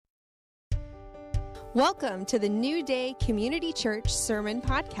Welcome to the New Day Community Church Sermon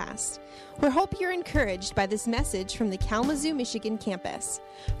Podcast. We hope you're encouraged by this message from the Kalamazoo, Michigan campus.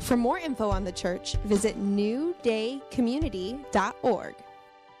 For more info on the church, visit newdaycommunity.org.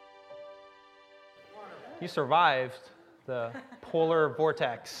 You survived the polar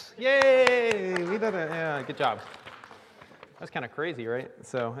vortex. Yay! We did it. Yeah, good job. That's kind of crazy, right?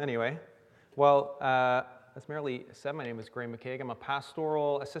 So anyway, well, as Merely said, my name is McKeague. I'm a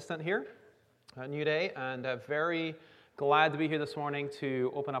pastoral assistant here at New Day, and very glad to be here this morning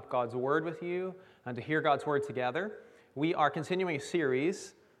to open up God's Word with you and to hear God's Word together. We are continuing a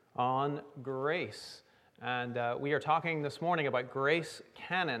series on grace, and we are talking this morning about grace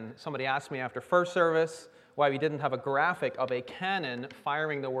Canon. Somebody asked me after first service why we didn't have a graphic of a cannon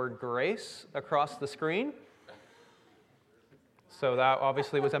firing the word grace across the screen. So that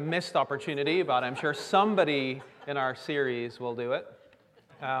obviously was a missed opportunity, but I'm sure somebody in our series will do it.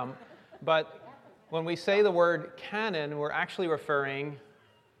 But when we say the word canon, we're actually referring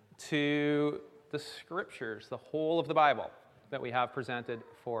to the scriptures, the whole of the Bible that we have presented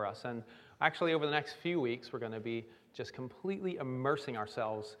for us. And actually, over the next few weeks, we're going to be just completely immersing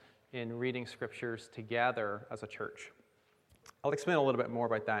ourselves in reading scriptures together as a church. I'll explain a little bit more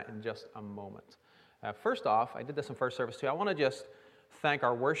about that in just a moment. First off, I did this in first service too. I want to just thank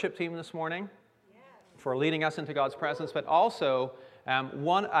our worship team this morning for leading us into God's presence, but also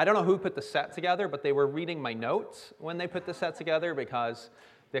I don't know who put the set together, but they were reading my notes when they put the set together because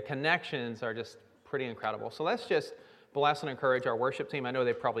the connections are just pretty incredible. So let's just bless and encourage our worship team. I know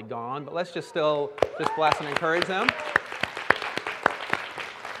they've probably gone, but let's just bless and encourage them.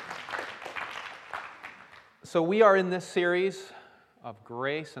 So we are in this series of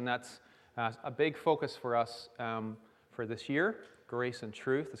grace, and that's a big focus for us for this year. Grace and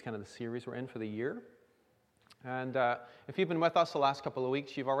Truth is kind of the series we're in for the year. And if you've been with us the last couple of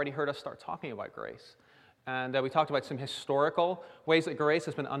weeks, you've already heard us start talking about grace. And we talked about some historical ways that grace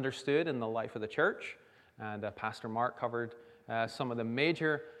has been understood in the life of the church. And Pastor Mark covered some of the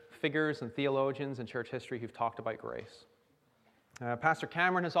major figures and theologians in church history who've talked about grace. Pastor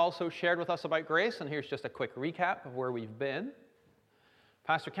Cameron has also shared with us about grace, and here's just a quick recap of where we've been.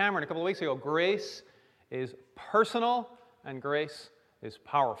 Pastor Cameron, a couple of weeks ago, grace is personal and grace is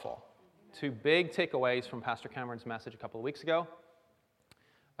powerful. Two big takeaways from Pastor Cameron's message a couple of weeks ago.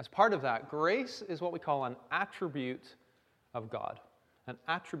 As part of that, grace is what we call an attribute of God. An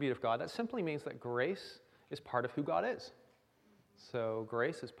attribute of God. That simply means that grace is part of who God is. So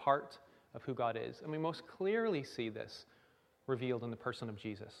grace is part of who God is. And we most clearly see this revealed in the person of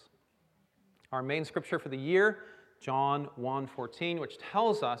Jesus. Our main scripture for the year, John 1:14, which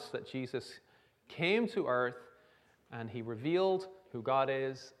tells us that Jesus came to earth and he revealed who God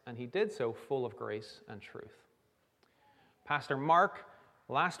is, and he did so full of grace and truth. Pastor Mark,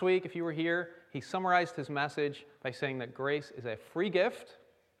 last week, if you were here, he summarized his message by saying that grace is a free gift,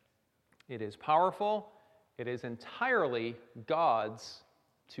 it is powerful, it is entirely God's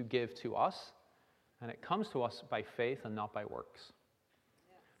to give to us, and it comes to us by faith and not by works.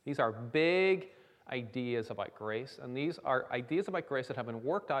 These are big ideas about grace, and these are ideas about grace that have been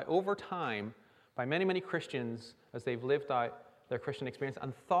worked out over time by many, many Christians as they've lived out their Christian experience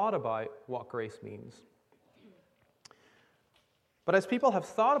and thought about what grace means. But as people have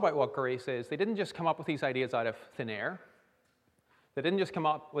thought about what grace is, they didn't just come up with these ideas out of thin air. They didn't just come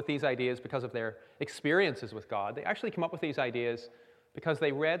up with these ideas because of their experiences with God. They actually came up with these ideas because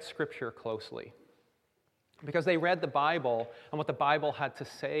they read Scripture closely. Because they read the Bible and what the Bible had to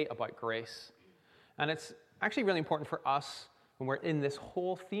say about grace. And it's actually really important for us when we're in this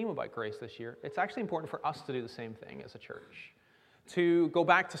whole theme about grace this year. It's actually important for us to do the same thing as a church. To go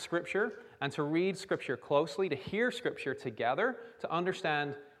back to Scripture and to read Scripture closely, to hear Scripture together, to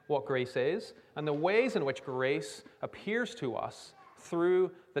understand what grace is, and the ways in which grace appears to us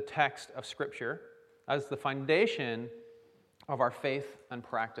through the text of Scripture as the foundation of our faith and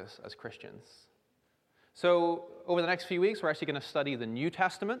practice as Christians. So over the next few weeks, we're actually going to study the New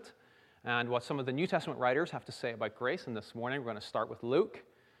Testament and what some of the New Testament writers have to say about grace. And this morning, we're going to start with Luke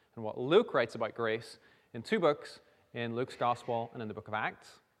and what Luke writes about grace in two books, in Luke's Gospel and in the book of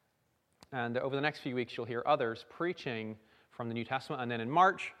Acts. And over the next few weeks, you'll hear others preaching from the New Testament. And then in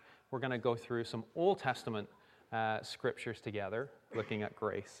March, we're going to go through some Old Testament scriptures together, looking at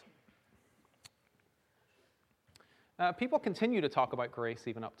grace. People continue to talk about grace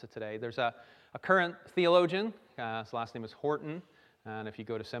even up to today. There's a current theologian, his last name is Horton, and if you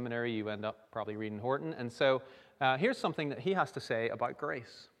go to seminary, you end up probably reading Horton. And so here's something that he has to say about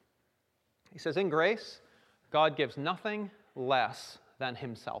grace. He says, in grace, God gives nothing less than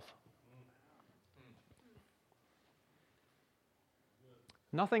himself.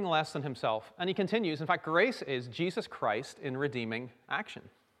 Nothing less than himself. And he continues, in fact, grace is Jesus Christ in redeeming action.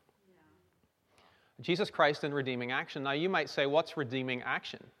 Jesus Christ in redeeming action. Now you might say, what's redeeming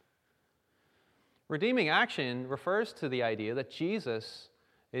action? Redeeming action refers to the idea that Jesus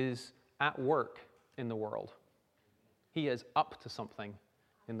is at work in the world. He is up to something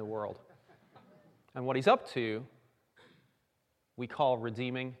in the world. And what he's up to, we call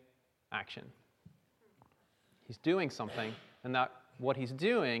redeeming action. He's doing something, and that what he's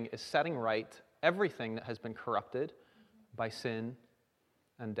doing is setting right everything that has been corrupted by sin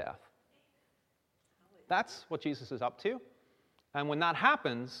and death. That's what Jesus is up to. And when that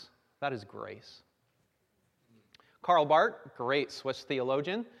happens, that is grace. Karl Barth, great Swiss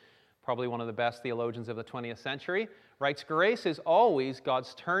theologian, probably one of the best theologians of the 20th century, writes, grace is always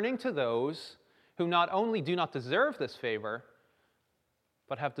God's turning to those who not only do not deserve this favor,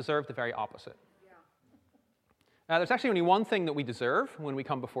 but have deserved the very opposite. Now, there's actually only one thing that we deserve when we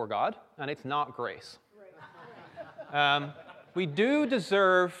come before God, and it's not grace. We do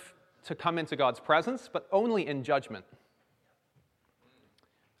deserve to come into God's presence, but only in judgment.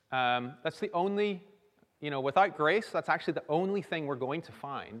 That's the only, without grace, that's actually the only thing we're going to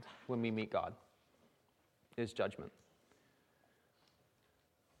find when we meet God, is judgment.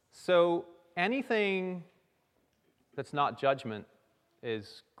 So anything that's not judgment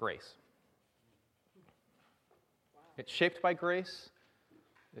is grace. It's shaped by grace.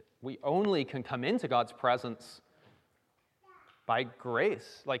 We only can come into God's presence by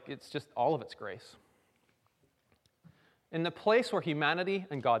grace. It's just all of it's grace. In the place where humanity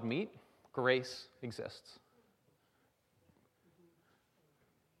and God meet, grace exists.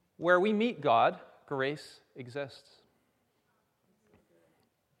 Where we meet God, grace exists.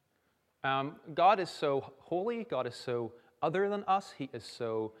 God is so holy. God is so other than us. He is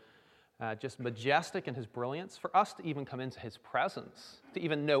so just majestic in his brilliance. For us to even come into his presence, to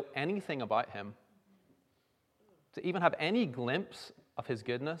even know anything about him, to even have any glimpse of his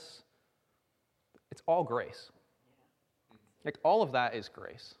goodness, it's all grace. All of that is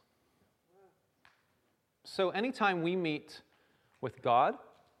grace. So anytime we meet with God,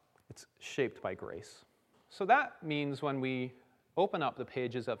 it's shaped by grace. So that means when we open up the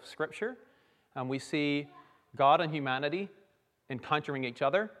pages of Scripture and we see God and humanity encountering each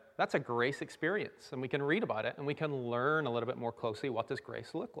other, that's a grace experience. And we can read about it and we can learn a little bit more closely what does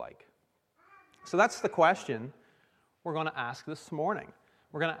grace look like. So that's the question we're going to ask this morning.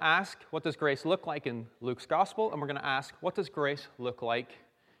 We're going to ask, what does grace look like in Luke's Gospel? And we're going to ask, what does grace look like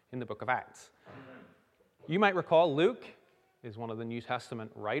in the book of Acts? You might recall Luke is one of the New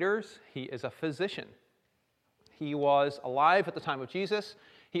Testament writers. He is a physician. He was alive at the time of Jesus.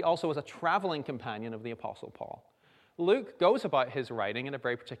 He also was a traveling companion of the Apostle Paul. Luke goes about his writing in a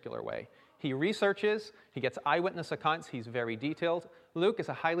very particular way. He researches, he gets eyewitness accounts, he's very detailed. Luke is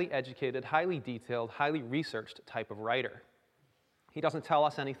a highly educated, highly detailed, highly researched type of writer. He doesn't tell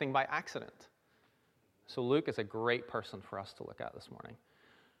us anything by accident. So Luke is a great person for us to look at this morning.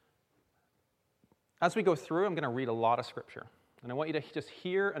 As we go through, I'm going to read a lot of Scripture. And I want you to just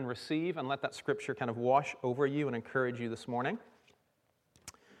hear and receive and let that Scripture kind of wash over you and encourage you this morning.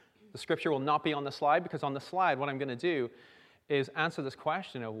 The Scripture will not be on the slide, because on the slide, what I'm going to do is answer this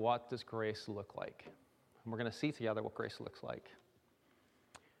question of what does grace look like? And we're going to see together what grace looks like.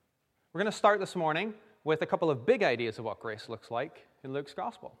 We're going to start this morning with a couple of big ideas of what grace looks like in Luke's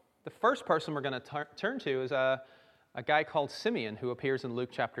Gospel. The first person we're going to turn to is a guy called Simeon, who appears in Luke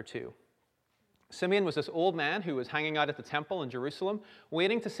chapter 2. Simeon was this old man who was hanging out at the temple in Jerusalem,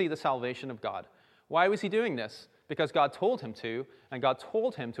 waiting to see the salvation of God. Why was he doing this? Because God told him to, and God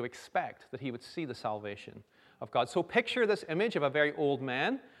told him to expect that he would see the salvation of God. So picture this image of a very old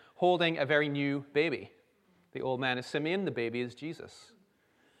man holding a very new baby. The old man is Simeon, the baby is Jesus.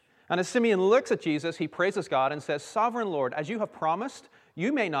 And as Simeon looks at Jesus, he praises God and says, "Sovereign Lord, as you have promised,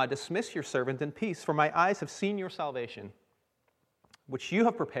 you may now dismiss your servant in peace, for my eyes have seen your salvation, which you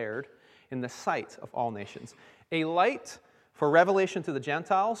have prepared in the sight of all nations, a light for revelation to the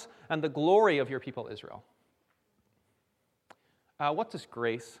Gentiles and the glory of your people Israel." What does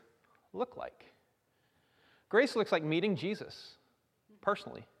grace look like? Grace looks like meeting Jesus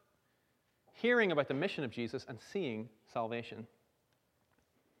personally, hearing about the mission of Jesus, and seeing salvation.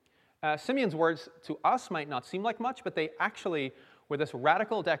 Simeon's words to us might not seem like much, but they actually were this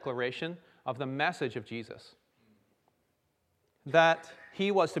radical declaration of the message of Jesus. That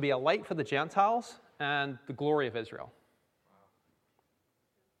he was to be a light for the Gentiles and the glory of Israel.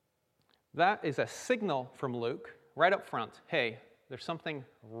 That is a signal from Luke right up front. Hey, there's something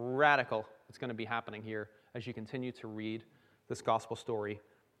radical that's going to be happening here as you continue to read this gospel story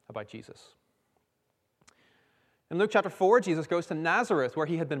about Jesus. In Luke chapter 4, Jesus goes to Nazareth, where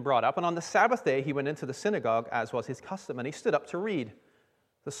he had been brought up, and on the Sabbath day he went into the synagogue, as was his custom, and he stood up to read.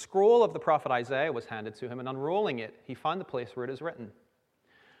 The scroll of the prophet Isaiah was handed to him, and unrolling it, he found the place where it is written,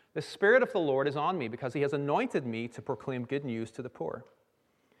 "The Spirit of the Lord is on me, because he has anointed me to proclaim good news to the poor.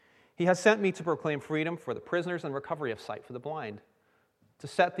 He has sent me to proclaim freedom for the prisoners and recovery of sight for the blind, to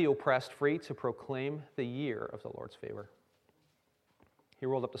set the oppressed free, to proclaim the year of the Lord's favor." He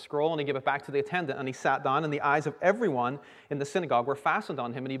rolled up the scroll and he gave it back to the attendant, and he sat down, and the eyes of everyone in the synagogue were fastened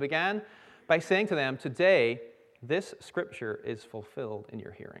on him, and he began by saying to them, "Today this scripture is fulfilled in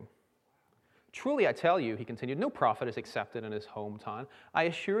your hearing." "Truly I tell you," he continued, "no prophet is accepted in his hometown. I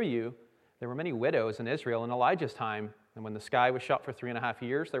assure you, there were many widows in Israel in Elijah's time, and when the sky was shut for 3.5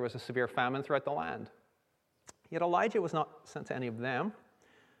 years, there was a severe famine throughout the land. Yet Elijah was not sent to any of them,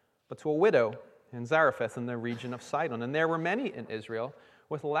 but to a widow in Zarephath in the region of Sidon. And there were many in Israel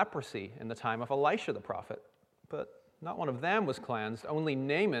with leprosy in the time of Elisha the prophet, but not one of them was cleansed, only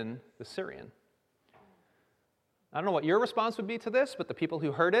Naaman the Syrian." I don't know what your response would be to this, but the people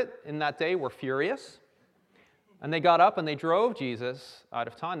who heard it in that day were furious. And they got up and they drove Jesus out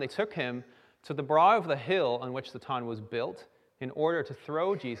of town. They took him to the brow of the hill on which the town was built in order to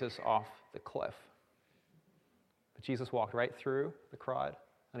throw Jesus off the cliff. But Jesus walked right through the crowd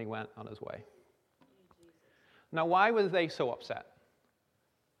and he went on his way. Now, why were they so upset?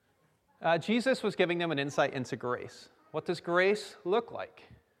 Jesus was giving them an insight into grace. What does grace look like?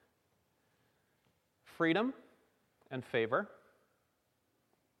 Freedom and favor,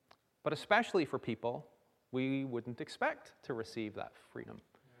 but especially for people we wouldn't expect to receive that freedom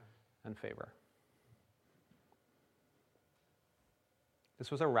and favor.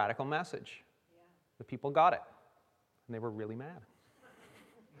 This was a radical message. The people got it, and they were really mad.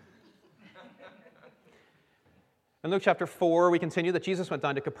 In Luke chapter 4, we continue that Jesus went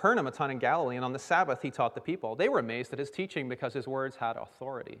down to Capernaum, a town in Galilee, and on the Sabbath he taught the people. They were amazed at his teaching because his words had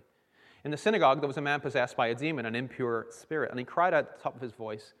authority. In the synagogue, there was a man possessed by a demon, an impure spirit, and he cried out at the top of his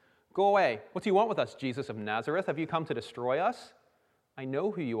voice, "Go away! What do you want with us, Jesus of Nazareth? Have you come to destroy us? I know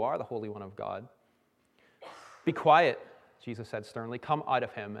who you are, the Holy One of God." "Be quiet," Jesus said sternly. "Come out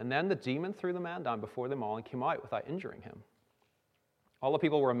of him." And then the demon threw the man down before them all and came out without injuring him. All the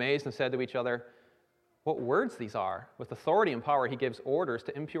people were amazed and said to each other, "What words these are! With authority and power he gives orders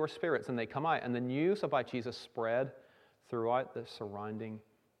to impure spirits, and they come out." And the news about Jesus spread throughout the surrounding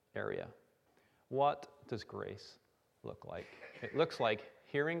area. What does grace look like? It looks like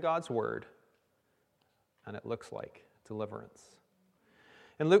hearing God's word, and it looks like deliverance.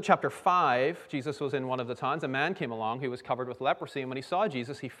 In Luke chapter 5, Jesus was in one of the towns. A man came along who was covered with leprosy, and when he saw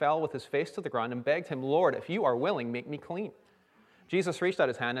Jesus, he fell with his face to the ground and begged him, "Lord, if you are willing, make me clean." Jesus reached out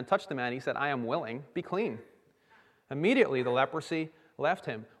his hand and touched the man. He said, "I am willing, be clean." Immediately the leprosy left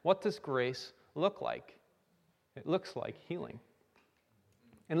him. What does grace look like? It looks like healing.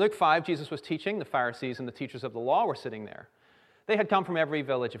 In Luke 5, Jesus was teaching. The Pharisees and the teachers of the law were sitting there. They had come from every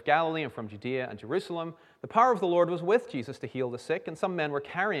village of Galilee and from Judea and Jerusalem. The power of the Lord was with Jesus to heal the sick, and some men were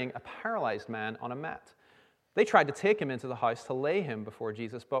carrying a paralyzed man on a mat. They tried to take him into the house to lay him before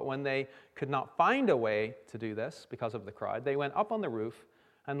Jesus, but when they could not find a way to do this because of the crowd, they went up on the roof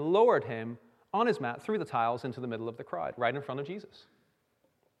and lowered him on his mat through the tiles into the middle of the crowd, right in front of Jesus.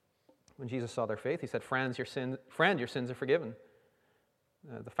 When Jesus saw their faith, he said, "Friend, your sins are forgiven."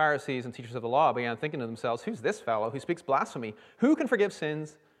 The Pharisees and teachers of the law began thinking to themselves, "Who's this fellow who speaks blasphemy? Who can forgive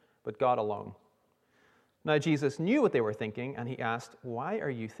sins but God alone?" Now Jesus knew what they were thinking, and he asked, "Why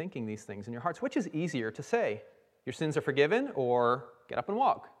are you thinking these things in your hearts? Which is easier to say, 'Your sins are forgiven,' or 'Get up and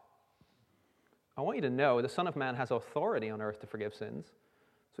walk'? I want you to know the Son of Man has authority on earth to forgive sins."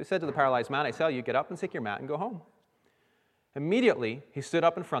 So he said to the paralyzed man, "I tell you, get up and take your mat and go home." Immediately he stood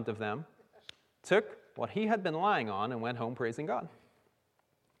up in front of them, took what he had been lying on, and went home praising God.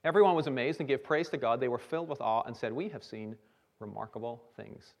 Everyone was amazed and gave praise to God. They were filled with awe and said, "We have seen remarkable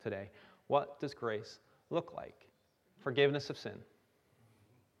things today." What does grace look like? Forgiveness of sin.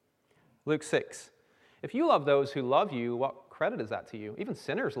 Luke 6. If you love those who love you, what credit is that to you? Even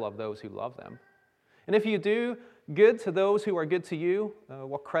sinners love those who love them. And if you do good to those who are good to you,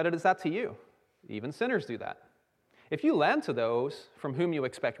 what credit is that to you? Even sinners do that. If you lend to those from whom you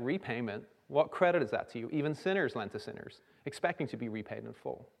expect repayment, what credit is that to you? Even sinners lend to sinners, expecting to be repaid in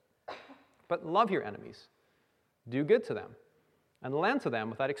full. But love your enemies, do good to them, and lend to them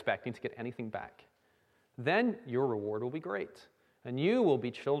without expecting to get anything back. Then your reward will be great, and you will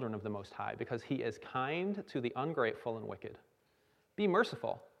be children of the Most High, because he is kind to the ungrateful and wicked. Be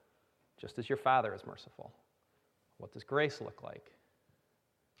merciful, just as your Father is merciful. What does grace look like?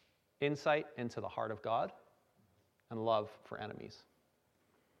 Insight into the heart of God and love for enemies.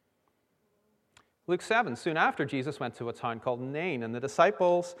 Luke 7, soon after, Jesus went to a town called Nain, and the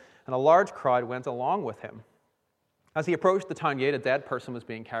disciples and a large crowd went along with him. As he approached the town gate, a dead person was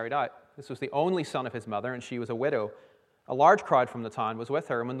being carried out. This was the only son of his mother, and she was a widow. A large crowd from the town was with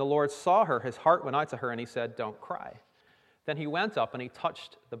her, and when the Lord saw her, his heart went out to her, and he said, "Don't cry." Then he went up, and he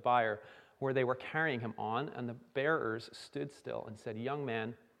touched the bier where they were carrying him on, and the bearers stood still and said, "Young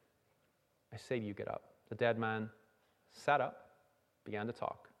man, I say to you, get up." The dead man sat up, began to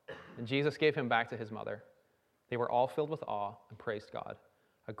talk, and Jesus gave him back to his mother. They were all filled with awe and praised God.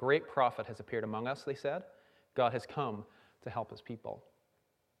 "A great prophet has appeared among us," they said. "God has come to help his people."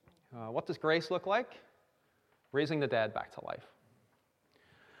 What does grace look like? Raising the dead back to life.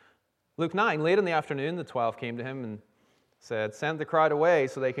 Luke 9, late in the afternoon, the 12 came to him and said, "Send the crowd away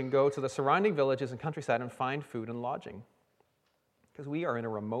so they can go to the surrounding villages and countryside and find food and lodging, because we are in a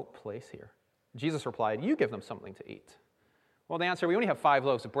remote place here." Jesus replied, "You give them something to eat." Well, the answer, we only have 5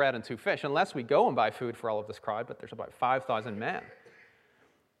 loaves of bread and 2 fish, unless we go and buy food for all of this crowd, but there's about 5,000 men.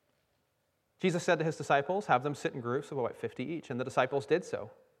 Jesus said to his disciples, "Have them sit in groups of about 50 each," and the disciples did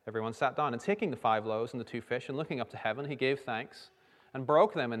so. Everyone sat down, and taking the 5 loaves and the 2 fish, and looking up to heaven, he gave thanks and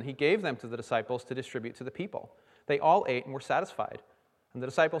broke them, and he gave them to the disciples to distribute to the people. They all ate and were satisfied, and the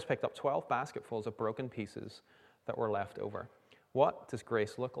disciples picked up 12 basketfuls of broken pieces that were left over. What does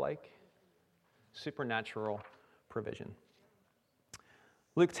grace look like? Supernatural provision.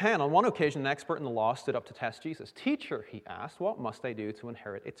 Luke 10, on one occasion, an expert in the law stood up to test Jesus. "Teacher," he asked, "what must I do to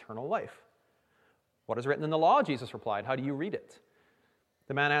inherit eternal life?" "What is written in the law?" Jesus replied. "How do you read it?"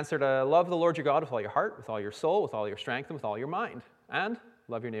 The man answered, "Love the Lord your God with all your heart, with all your soul, with all your strength, and with all your mind, and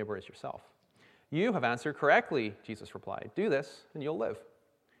love your neighbor as yourself." "You have answered correctly," Jesus replied. "Do this, and you'll live."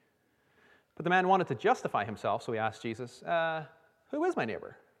 But the man wanted to justify himself, so he asked Jesus, "Who is my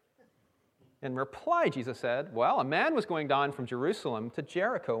neighbor?" In reply, Jesus said, "Well, a man was going down from Jerusalem to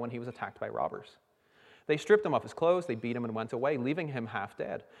Jericho when he was attacked by robbers. They stripped him of his clothes, they beat him, and went away, leaving him half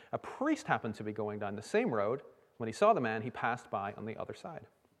dead. A priest happened to be going down the same road. When he saw the man, he passed by on the other side.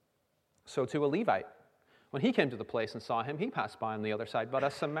 So too a Levite. When he came to the place and saw him, he passed by on the other side. But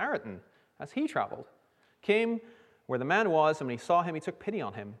a Samaritan, as he traveled, came where the man was, and when he saw him, he took pity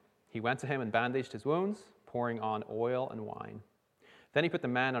on him. He went to him and bandaged his wounds, pouring on oil and wine. Then he put the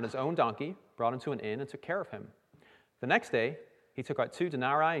man on his own donkey, brought him to an inn, and took care of him. The next day, he took out 2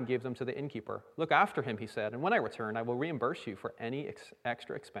 denarii and gave them to the innkeeper. "Look after him," he said, "and when I return, I will reimburse you for any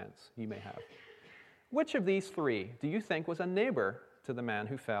extra expense you may have." Which of these 3 do you think was a neighbor to the man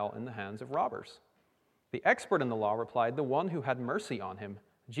who fell in the hands of robbers? The expert in the law replied, "The one who had mercy on him."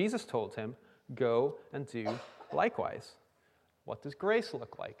 Jesus told him, "Go and do likewise." What does grace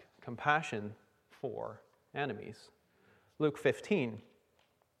look like? Compassion for enemies. Luke 15.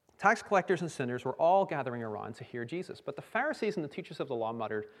 Tax collectors and sinners were all gathering around to hear Jesus, but the Pharisees and the teachers of the law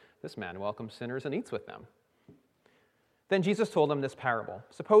muttered, "This man welcomes sinners and eats with them." Then Jesus told them this parable.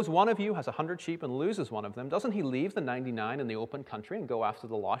 "Suppose one of you has 100 sheep and loses one of them. Doesn't he leave the 99 in the open country and go after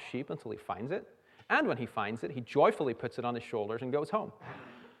the lost sheep until he finds it? And when he finds it, he joyfully puts it on his shoulders and goes home.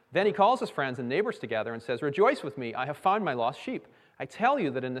 Then he calls his friends and neighbors together and says, 'Rejoice with me, I have found my lost sheep.' I tell you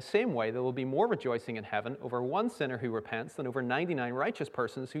that in the same way there will be more rejoicing in heaven over one sinner who repents than over 99 righteous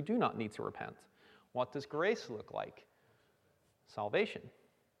persons who do not need to repent." What does grace look like? Salvation.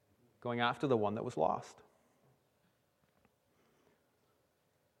 Going after the one that was lost.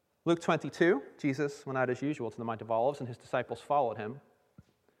 Luke 22, Jesus went out as usual to the Mount of Olives, and his disciples followed him.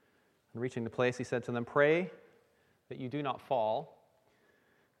 And reaching the place, he said to them, "Pray that you do not fall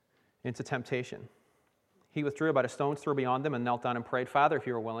into temptation." He withdrew about a stone's throw beyond them and knelt down and prayed, "Father, if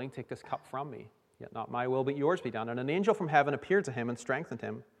you are willing, take this cup from me. Yet not my will, but yours be done." And an angel from heaven appeared to him and strengthened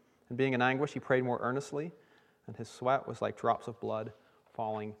him. And being in anguish, he prayed more earnestly, and his sweat was like drops of blood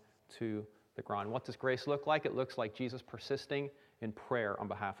falling to the ground. What does grace look like? It looks like Jesus persisting in prayer on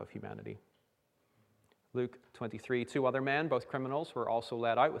behalf of humanity. Luke 23, 2 other men, both criminals, were also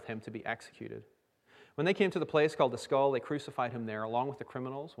led out with him to be executed. When they came to the place called the Skull, they crucified him there, along with the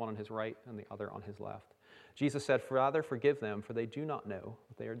criminals, one on his right and the other on his left. Jesus said, "Father, forgive them, for they do not know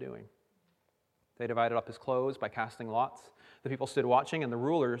what they are doing." They divided up his clothes by casting lots. The people stood watching, and the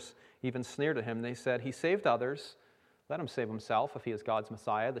rulers even sneered at him. They said, "He saved others. Let him save himself if he is God's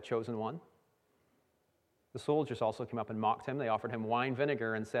Messiah, the chosen one." The soldiers also came up and mocked him. They offered him wine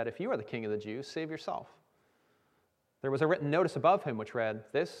vinegar and said, "If you are the king of the Jews, save yourself." There was a written notice above him which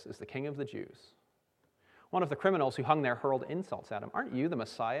read, "This is the King of the Jews." One of the criminals who hung there hurled insults at him. "Aren't you the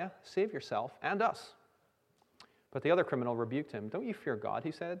Messiah? Save yourself and us." But the other criminal rebuked him. "Don't you fear God,"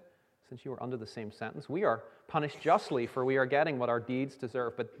 he said, "since you are under the same sentence? We are punished justly, for we are getting what our deeds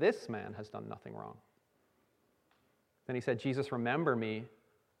deserve, but this man has done nothing wrong." Then he said, "Jesus, remember me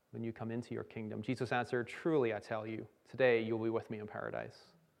when you come into your kingdom? Jesus answered, truly I tell you, today you will be with me in paradise.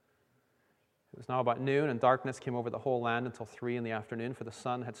 It was now about noon, and darkness came over the whole land until 3 p.m, for the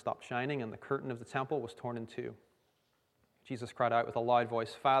sun had stopped shining, and the curtain of the temple was torn in two. Jesus cried out with a loud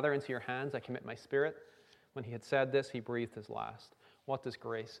voice, Father, into your hands I commit my spirit. When he had said this, he breathed his last. What does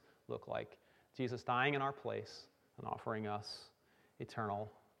grace look like? Jesus dying in our place and offering us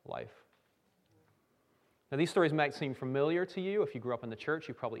eternal life. Now, these stories might seem familiar to you. If you grew up in the church,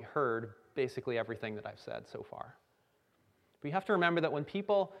 you probably heard basically everything that I've said so far. But you have to remember that when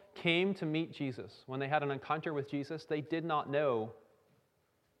people came to meet Jesus, when they had an encounter with Jesus, they did not know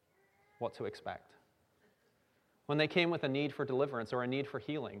what to expect. When they came with a need for deliverance or a need for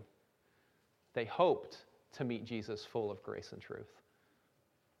healing, they hoped to meet Jesus full of grace and truth.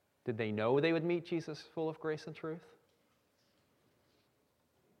 Did they know they would meet Jesus full of grace and truth?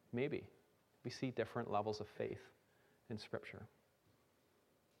 Maybe. We see different levels of faith in Scripture.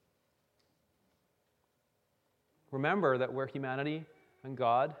 Remember that where humanity and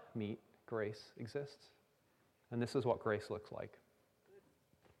God meet, grace exists. And this is what grace looks like.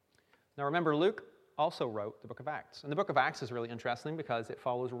 Now remember, Luke also wrote the book of Acts. And the book of Acts is really interesting because it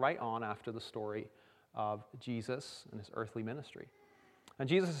follows right on after the story of Jesus and his earthly ministry. And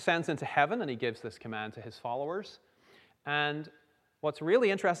Jesus ascends into heaven and he gives this command to his followers. And what's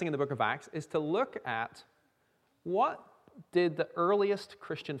really interesting in the book of Acts is to look at what did the earliest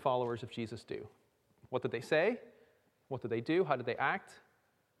Christian followers of Jesus do? What did they say? What did they do? How did they act?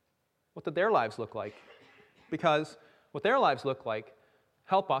 What did their lives look like? Because what their lives look like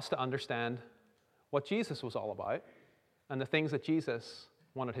help us to understand what Jesus was all about and the things that Jesus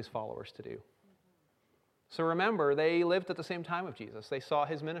wanted his followers to do. So remember, they lived at the same time of Jesus. They saw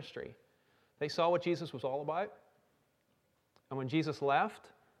his ministry. They saw what Jesus was all about. And when Jesus left,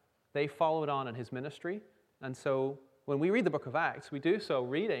 they followed on in his ministry. And so when we read the book of Acts, we do so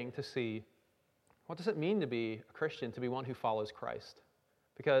reading to see what does it mean to be a Christian, to be one who follows Christ?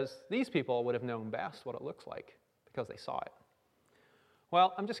 Because these people would have known best what it looks like because they saw it.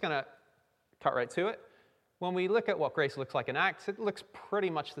 Well, I'm just going to cut right to it. When we look at what grace looks like in Acts, it looks pretty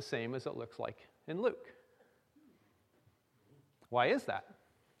much the same as it looks like in Luke. Why is that?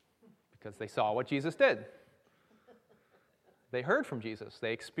 Because they saw what Jesus did. They heard from Jesus.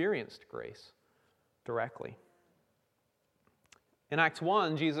 They experienced grace directly. In Acts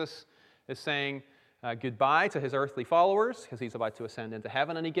 1, Jesus is saying goodbye to his earthly followers because he's about to ascend into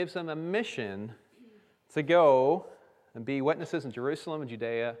heaven, and he gives them a mission to go and be witnesses in Jerusalem and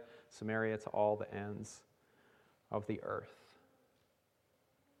Judea, Samaria, to all the ends of the earth.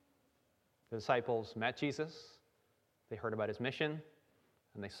 The disciples met Jesus, they heard about his mission,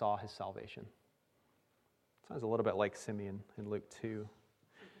 and they saw his salvation. Sounds a little bit like Simeon in Luke 2.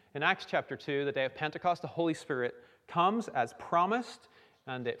 In Acts chapter 2, the day of Pentecost, the Holy Spirit comes as promised,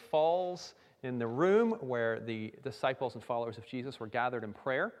 and it falls in the room where the disciples and followers of Jesus were gathered in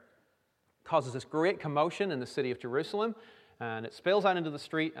prayer. It causes this great commotion in the city of Jerusalem, and it spills out into the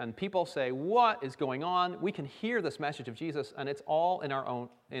street, and people say, what is going on? We can hear this message of Jesus, and it's all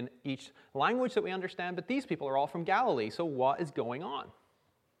in each language that we understand, but these people are all from Galilee, so what is going on?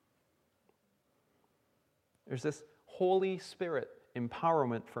 There's this Holy Spirit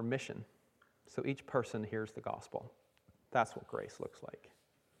empowerment for mission, so each person hears the gospel. That's what grace looks like.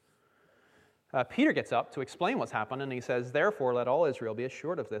 Peter gets up to explain what's happened, and he says, therefore, let all Israel be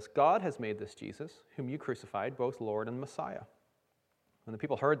assured of this. God has made this Jesus, whom you crucified, both Lord and Messiah. When the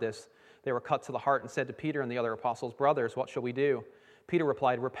people heard this, they were cut to the heart and said to Peter and the other apostles, brothers, what shall we do? Peter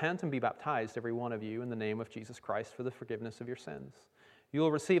replied, repent and be baptized, every one of you, in the name of Jesus Christ for the forgiveness of your sins. You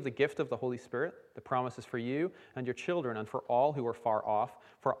will receive the gift of the Holy Spirit. The promise is for you and your children and for all who are far off,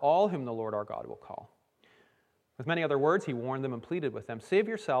 for all whom the Lord our God will call. With many other words, he warned them and pleaded with them, save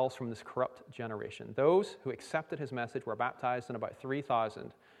yourselves from this corrupt generation. Those who accepted his message were baptized, and about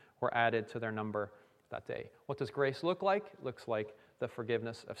 3,000 were added to their number that day. What does grace look like? It looks like the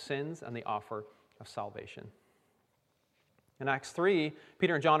forgiveness of sins and the offer of salvation. In Acts 3,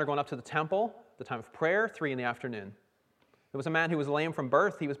 Peter and John are going up to the temple, the time of prayer, 3 p.m. There was a man who was lame from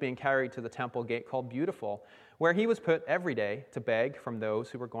birth. He was being carried to the temple gate called Beautiful, where he was put every day to beg from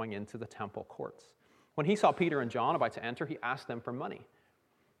those who were going into the temple courts. When he saw Peter and John about to enter, he asked them for money.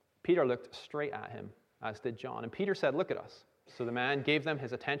 Peter looked straight at him, as did John. And Peter said, look at us. So the man gave them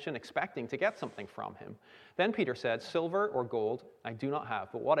his attention, expecting to get something from him. Then Peter said, silver or gold I do not have,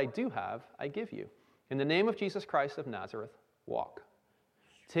 but what I do have I give you. In the name of Jesus Christ of Nazareth, walk.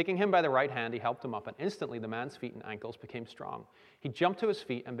 Taking him by the right hand, he helped him up, and instantly the man's feet and ankles became strong. He jumped to his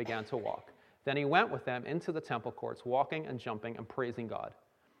feet and began to walk. Then he went with them into the temple courts, walking and jumping and praising God.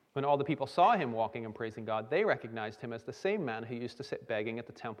 When all the people saw him walking and praising God, they recognized him as the same man who used to sit begging at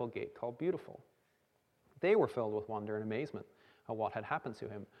the temple gate called Beautiful. They were filled with wonder and amazement at what had happened to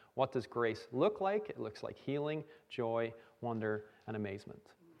him. What does grace look like? It looks like healing, joy, wonder, and amazement.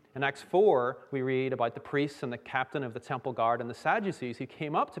 In Acts 4, we read about the priests and the captain of the temple guard and the Sadducees who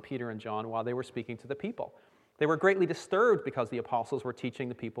came up to Peter and John while they were speaking to the people. They were greatly disturbed because the apostles were teaching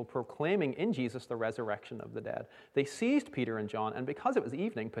the people, proclaiming in Jesus the resurrection of the dead. They seized Peter and John, and because it was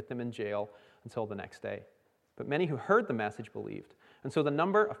evening, put them in jail until the next day. But many who heard the message believed. And so the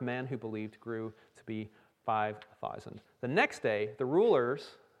number of men who believed grew to be 5,000. The next day, the rulers,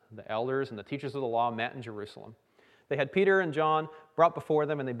 the elders, and the teachers of the law met in Jerusalem. They had Peter and John brought before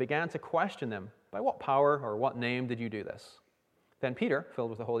them, and they began to question them. By what power or what name did you do this? Then Peter, filled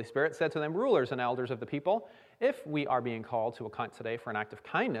with the Holy Spirit, said to them, rulers and elders of the people, if we are being called to account today for an act of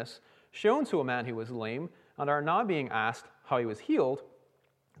kindness shown to a man who was lame and are now being asked how he was healed,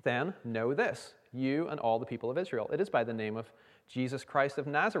 then know this, you and all the people of Israel. It is by the name of Jesus Christ of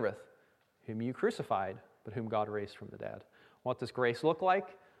Nazareth, whom you crucified, but whom God raised from the dead. What does grace look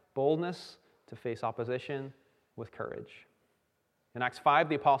like? Boldness to face opposition with courage. In Acts 5,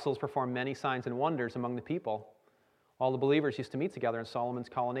 the apostles performed many signs and wonders among the people. All the believers used to meet together in Solomon's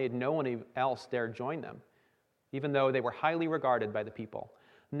colonnade. No one else dared join them, even though they were highly regarded by the people.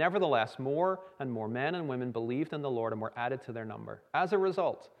 Nevertheless, more and more men and women believed in the Lord and were added to their number. As a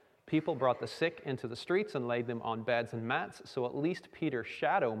result, people brought the sick into the streets and laid them on beds and mats, so at least Peter's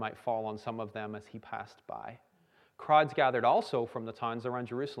shadow might fall on some of them as he passed by. Crowds gathered also from the towns around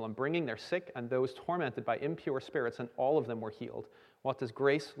Jerusalem, bringing their sick and those tormented by impure spirits, and all of them were healed. What does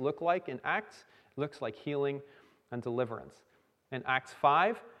grace look like in Acts? It looks like healing and deliverance. In Acts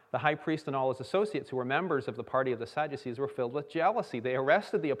 5, the high priest and all his associates who were members of the party of the Sadducees were filled with jealousy. They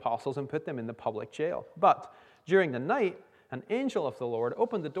arrested the apostles and put them in the public jail. But during the night, an angel of the Lord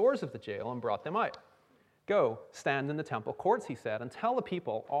opened the doors of the jail and brought them out. Go, stand in the temple courts, he said, and tell the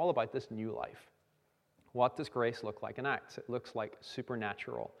people all about this new life. What does grace look like in Acts? It looks like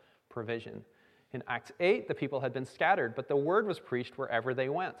supernatural provision. In Acts 8, the people had been scattered, but the word was preached wherever they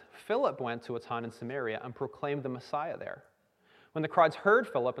went. Philip went to a town in Samaria and proclaimed the Messiah there. When the crowds heard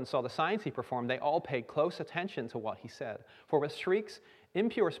Philip and saw the signs he performed, they all paid close attention to what he said. For with shrieks,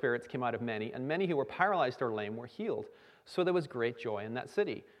 impure spirits came out of many, and many who were paralyzed or lame were healed. So there was great joy in that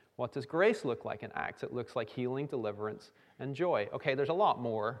city. What does grace look like in Acts? It looks like healing, deliverance, and joy. Okay, there's a lot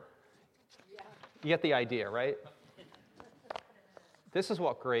more. You get the idea, right? This is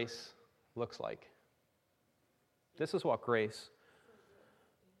what grace looks like. This is what grace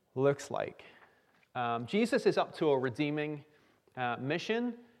looks like. Jesus is up to a redeeming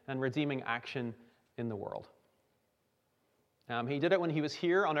mission and redeeming action in the world. He did it when he was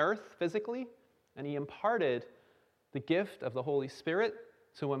here on earth physically, and he imparted the gift of the Holy Spirit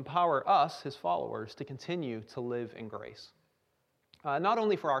to empower us, his followers, to continue to live in grace. Not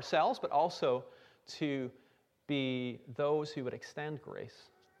only for ourselves, but also to be those who would extend grace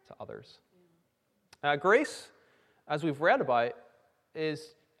to others. Grace, as we've read about,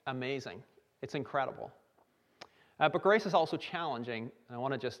 is amazing. It's incredible. But grace is also challenging, and I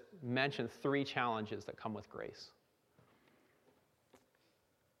want to just mention 3 challenges that come with grace.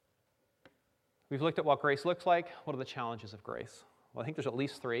 We've looked at what grace looks like. What are the challenges of grace? Well, I think there's at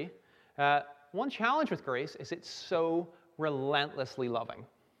least 3. One challenge with grace is it's so relentlessly loving.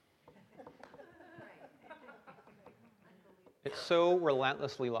 It's so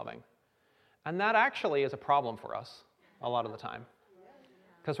relentlessly loving. And that actually is a problem for us a lot of the time,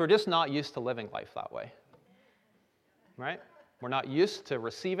 because we're just not used to living life that way, right? We're not used to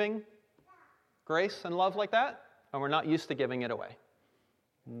receiving grace and love like that, and we're not used to giving it away.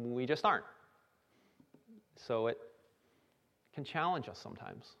 We just aren't. So it can challenge us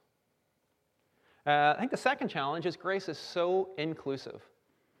sometimes. I think the second challenge is grace is so inclusive.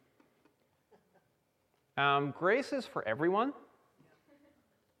 Grace is for everyone,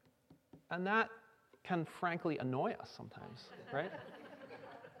 and that can frankly annoy us sometimes, right?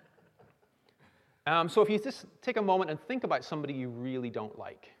 So if you just take a moment and think about somebody you really don't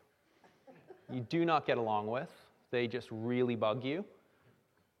like, you do not get along with, they just really bug you,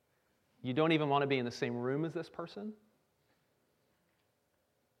 you don't even want to be in the same room as this person,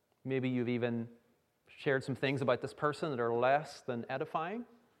 maybe you've even shared some things about this person that are less than edifying.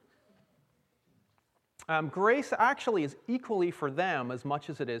 Grace actually is equally for them as much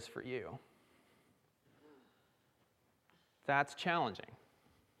as it is for you. That's challenging,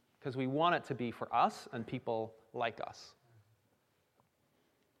 because we want it to be for us and people like us.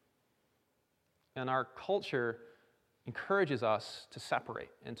 And our culture encourages us to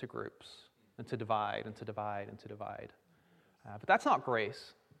separate into groups and to divide and to divide and to divide. But that's not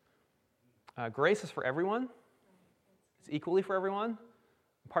grace. Grace is for everyone. It's equally for everyone.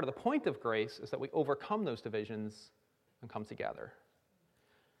 Part of the point of grace is that we overcome those divisions and come together.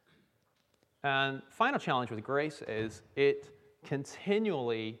 And final challenge with grace is it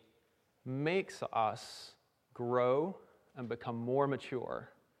continually makes us grow and become more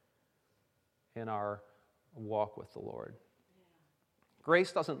mature in our walk with the Lord.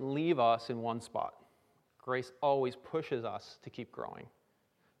 Grace doesn't leave us in one spot. Grace always pushes us to keep growing.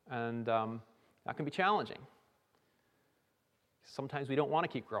 And that can be challenging. Sometimes we don't want to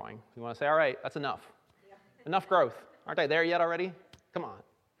keep growing. We want to say, all right, that's enough. Yeah. Enough growth. Aren't I there yet already? Come on.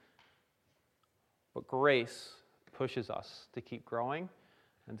 But grace pushes us to keep growing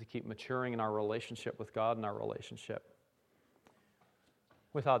and to keep maturing in our relationship with God and our relationship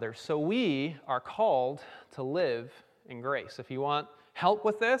with others. So we are called to live in grace. If you want help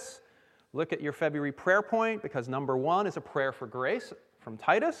with this, look at your February prayer point, because number 1 is a prayer for grace from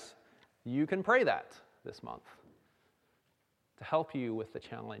Titus. You can pray that this month to help you with the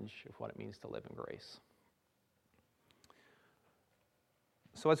challenge of what it means to live in grace.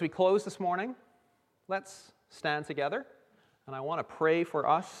 So as we close this morning, let's stand together, and I want to pray for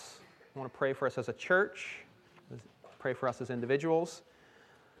us. I want to pray for us as a church, pray for us as individuals.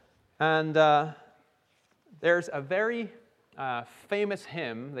 And there's a very famous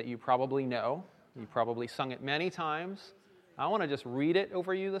hymn that you probably know. You probably sung it many times. I want to just read it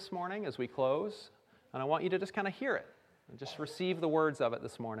over you this morning as we close, and I want you to just kind of hear it and just receive the words of it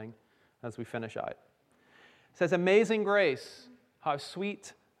this morning as we finish out. It says, "Amazing grace, how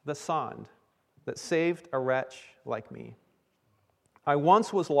sweet the sound that saved a wretch like me. I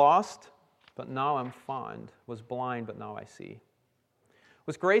once was lost, but now I'm found, was blind, but now I see. It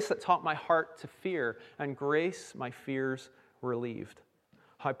was grace that taught my heart to fear, and grace my fears relieved.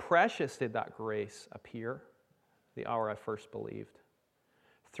 How precious did that grace appear the hour I first believed.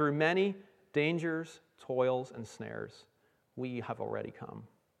 Through many dangers, toils, and snares, we have already come.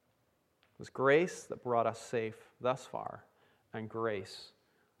 It was grace that brought us safe thus far, and grace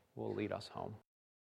will lead us home."